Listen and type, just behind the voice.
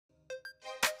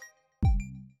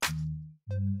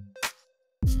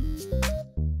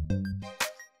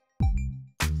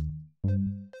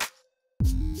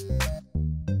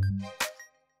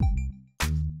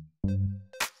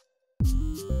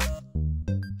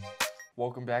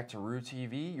Welcome back to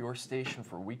RooTV, your station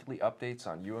for weekly updates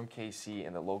on UMKC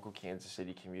and the local Kansas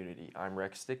City community. I'm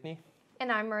Stickney.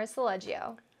 And I'm Marissa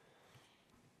Leggio.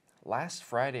 Last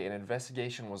Friday, an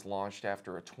investigation was launched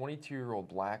after a 22-year-old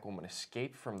black woman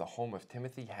escaped from the home of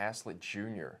Timothy Haslett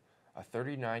Jr., a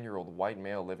 39-year-old white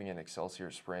male living in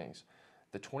Excelsior Springs.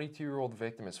 The 22-year-old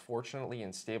victim is fortunately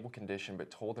in stable condition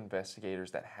but told investigators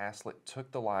that Haslett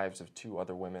took the lives of 2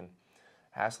 other women.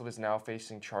 Haslett is now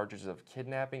facing charges of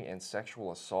kidnapping and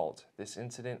sexual assault. This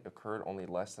incident occurred only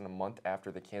less than a month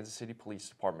after the Kansas City Police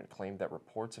Department claimed that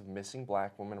reports of missing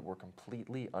black women were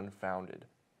completely unfounded.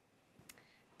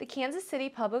 The Kansas City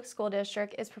Public School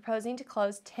District is proposing to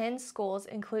close 10 schools,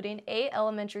 including 8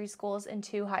 elementary schools and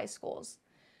 2 high schools.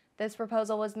 This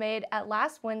proposal was made at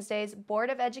last Wednesday's Board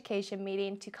of Education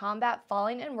meeting to combat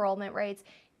falling enrollment rates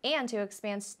and to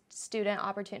expand student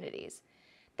opportunities.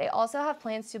 They also have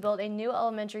plans to build a new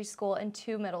elementary school and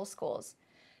 2 middle schools.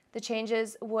 The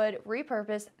changes would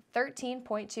repurpose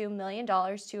 $13.2 million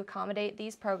to accommodate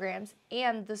these programs,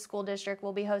 and the school district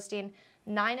will be hosting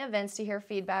 9 events to hear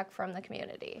feedback from the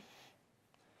community.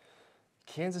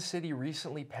 Kansas City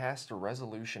recently passed a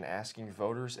resolution asking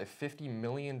voters if $50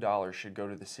 million should go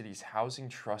to the city's Housing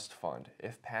Trust Fund.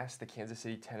 If passed, the Kansas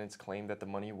City tenants claim that the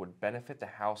money would benefit the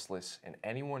houseless and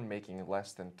anyone making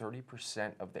less than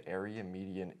 30% of the area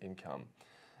median income.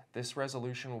 This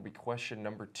resolution will be question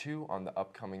number 2 on the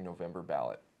upcoming November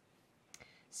ballot.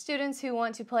 Students who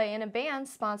want to play in a band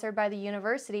sponsored by the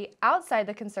university outside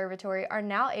the conservatory are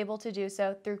now able to do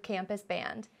so through Campus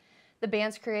Band. The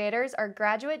band's creators are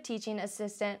graduate teaching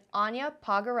assistant Anya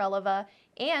Pagarelova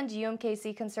and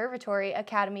UMKC Conservatory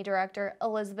Academy Director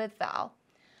Elizabeth Val.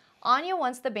 Anya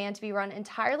wants the band to be run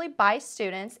entirely by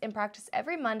students and practice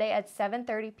every Monday at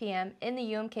 7:30 p.m. in the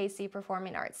UMKC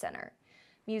Performing Arts Center.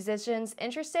 Musicians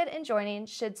interested in joining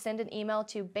should send an email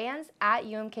to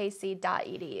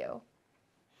bands@umkc.edu.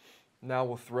 Now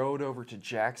we'll throw it over to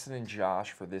Jackson and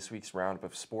Josh for this week's roundup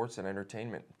of sports and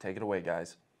entertainment. Take it away,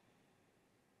 guys.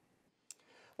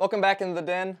 Welcome back into the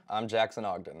den. I'm Jackson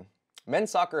Ogden.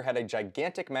 Men's soccer had a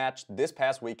gigantic match this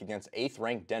past week against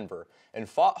 8th-ranked Denver and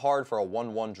fought hard for a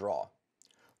 1-1 draw.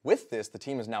 With this, the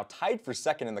team is now tied for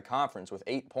second in the conference with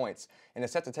 8 points and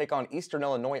is set to take on Eastern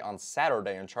Illinois on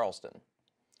Saturday in Charleston.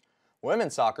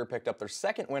 Women's soccer picked up their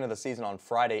second win of the season on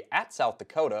Friday at South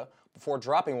Dakota before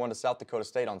dropping one to South Dakota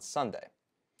State on Sunday.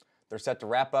 They're set to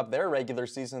wrap up their regular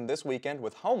season this weekend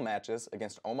with home matches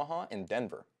against Omaha and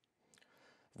Denver.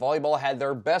 Volleyball had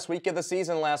their best week of the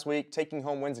season last week, taking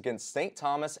home wins against St.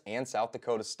 Thomas and South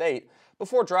Dakota State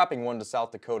before dropping one to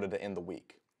South Dakota to end the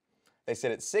week. They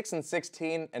sit at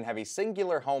 6-16 and have a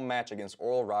singular home match against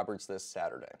Oral Roberts this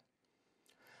Saturday.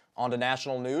 On to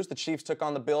national news, the Chiefs took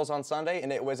on the Bills on Sunday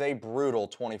and it was a brutal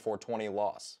 24-20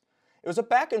 loss. It was a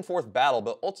back-and-forth battle,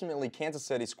 but ultimately Kansas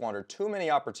City squandered too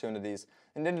many opportunities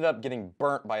and ended up getting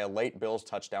burnt by a late Bills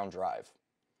touchdown drive.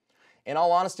 In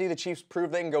all honesty, the Chiefs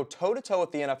proved they can go toe-to-toe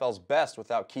with the NFL's best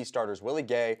without key starters Willie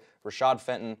Gay, Rashad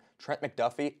Fenton, Trent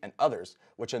McDuffie, and others,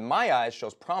 which in my eyes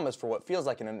shows promise for what feels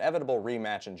like an inevitable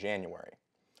rematch in January.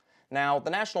 Now,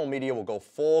 the national media will go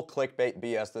full clickbait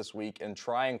BS this week and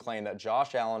try and claim that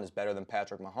Josh Allen is better than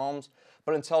Patrick Mahomes,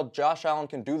 but until Josh Allen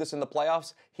can do this in the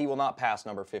playoffs, he will not pass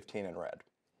number 15 in red.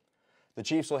 The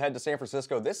Chiefs will head to San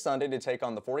Francisco this Sunday to take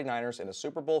on the 49ers in a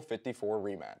Super Bowl 54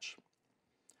 rematch.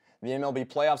 The MLB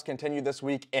playoffs continue this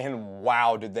week, and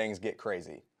wow, did things get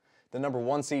crazy. The number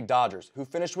 1 seed Dodgers, who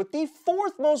finished with the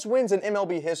 4th most wins in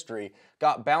MLB history,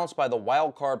 got bounced by the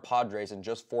wild card Padres in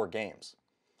just 4 games.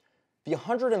 The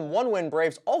 101-win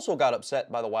Braves also got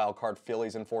upset by the wild card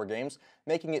Phillies in 4 games,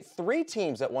 making it 3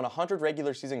 teams that won 100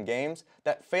 regular season games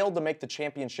that failed to make the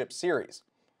championship series.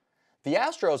 The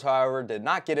Astros, however, did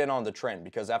not get in on the trend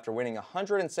because after winning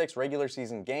 106 regular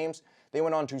season games, they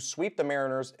went on to sweep the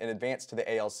Mariners and advance to the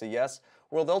ALCS,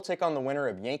 where they'll take on the winner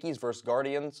of Yankees vs.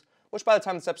 Guardians, which by the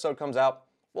time this episode comes out,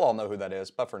 we'll all know who that is,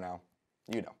 but for now,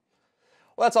 you know.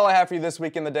 Well, that's all I have for you this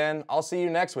week in the den. I'll see you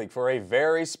next week for a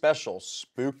very special,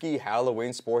 spooky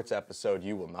Halloween sports episode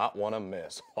you will not want to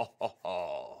miss.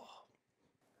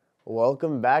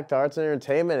 Welcome back to Arts and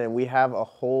Entertainment, and we have a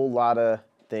whole lot of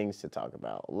things to talk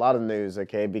about. A lot of news,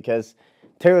 okay, because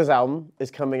Taylor's album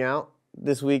is coming out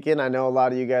this weekend. I know a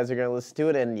lot of you guys are going to listen to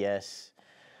it, and yes,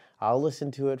 I'll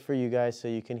listen to it for you guys so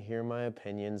you can hear my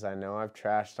opinions. I know I've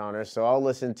trashed on her, so I'll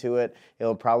listen to it.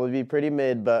 It'll probably be pretty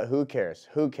mid, but who cares?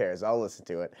 Who cares? I'll listen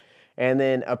to it. And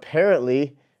then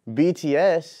apparently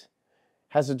BTS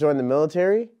has to join the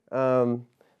military.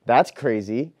 That's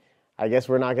crazy. I guess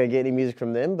we're not going to get any music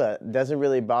from them, but it doesn't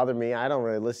really bother me. I don't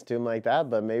really listen to them like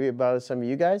that, but maybe it bothers some of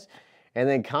you guys. And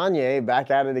then Kanye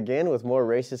back at it again with more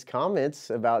racist comments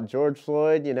about George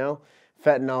Floyd, you know,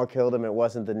 fentanyl killed him, it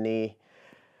wasn't the knee.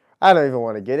 I don't even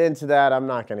want to get into that. I'm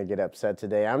not going to get upset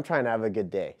today. I'm trying to have a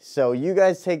good day. So you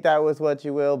guys take that with what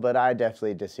you will, but I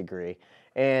definitely disagree.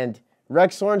 And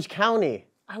Rex Orange County,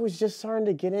 I was just starting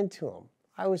to get into him.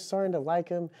 I was starting to like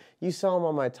him. You saw him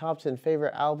on my top 10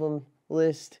 favorite album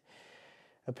list.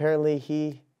 Apparently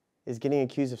he is getting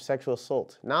accused of sexual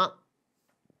assault. Not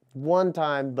one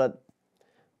time, but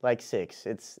like 6.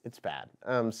 It's bad.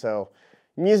 So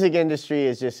music industry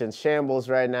is just in shambles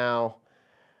right now.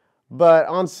 But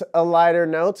on a lighter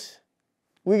note,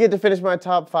 we get to finish my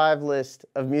top 5 list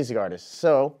of music artists.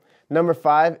 So number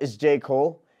 5 is J.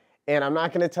 Cole. And I'm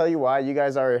not going to tell you why. You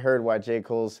guys already heard why J.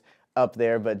 Cole's up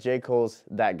there, but J. Cole's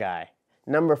that guy.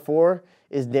 Number 4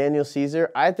 is Daniel Caesar.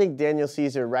 I think Daniel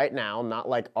Caesar right now, not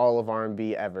like all of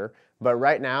R&B ever, but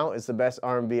right now is the best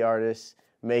R&B artist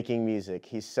making music.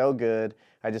 He's so good.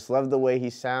 I just love the way he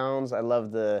sounds. I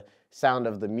love the sound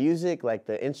of the music, like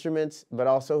the instruments, but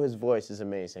also his voice is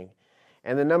amazing.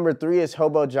 And the number 3 is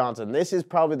Hobo Johnson. This is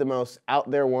probably the most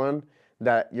out there one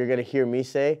that you're going to hear me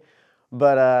say.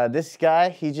 But this guy,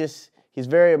 he's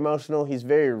very emotional. He's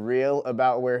very real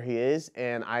about where he is.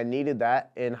 And I needed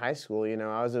that in high school. You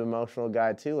know, I was an emotional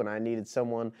guy too, and I needed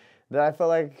someone that I felt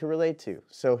like I could relate to.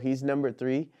 So he's number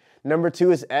 3. Number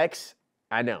 2 is X.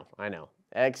 I know.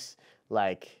 X,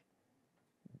 like,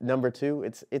 number 2,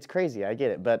 it's crazy. I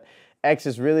get it. But X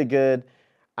is really good.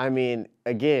 I mean,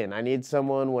 again, I need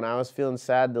someone when I was feeling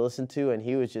sad to listen to, and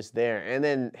he was just there. And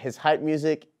then his hype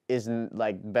music is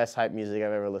like best hype music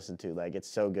I've ever listened to. Like, it's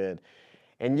so good.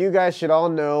 And you guys should all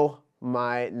know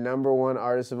my number 1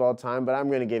 artist of all time, but I'm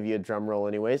going to give you a drum roll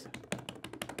anyways.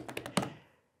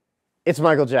 It's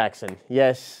Michael Jackson.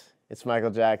 Yes, it's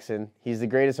Michael Jackson. He's the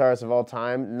greatest artist of all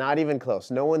time. Not even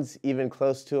close. No one's even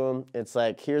close to him. It's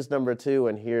like, here's number 2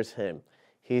 and here's him.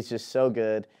 He's just so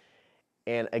good.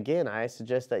 And again, I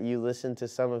suggest that you listen to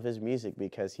some of his music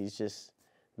because he's just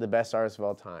the best artist of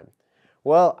all time.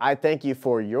 Well, I thank you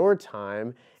for your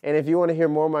time. And if you want to hear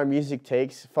more of my music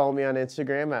takes, follow me on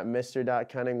Instagram at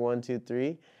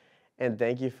mr.cunning123. And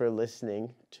thank you for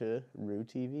listening to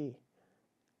RooTV.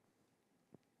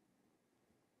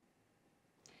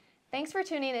 Thanks for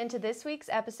tuning into this week's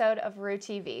episode of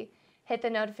RooTV. Hit the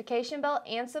notification bell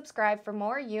and subscribe for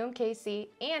more UMKC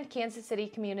and Kansas City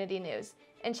community news.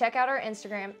 And check out our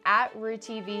Instagram at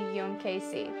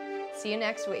RooTVUMKC. See you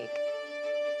next week.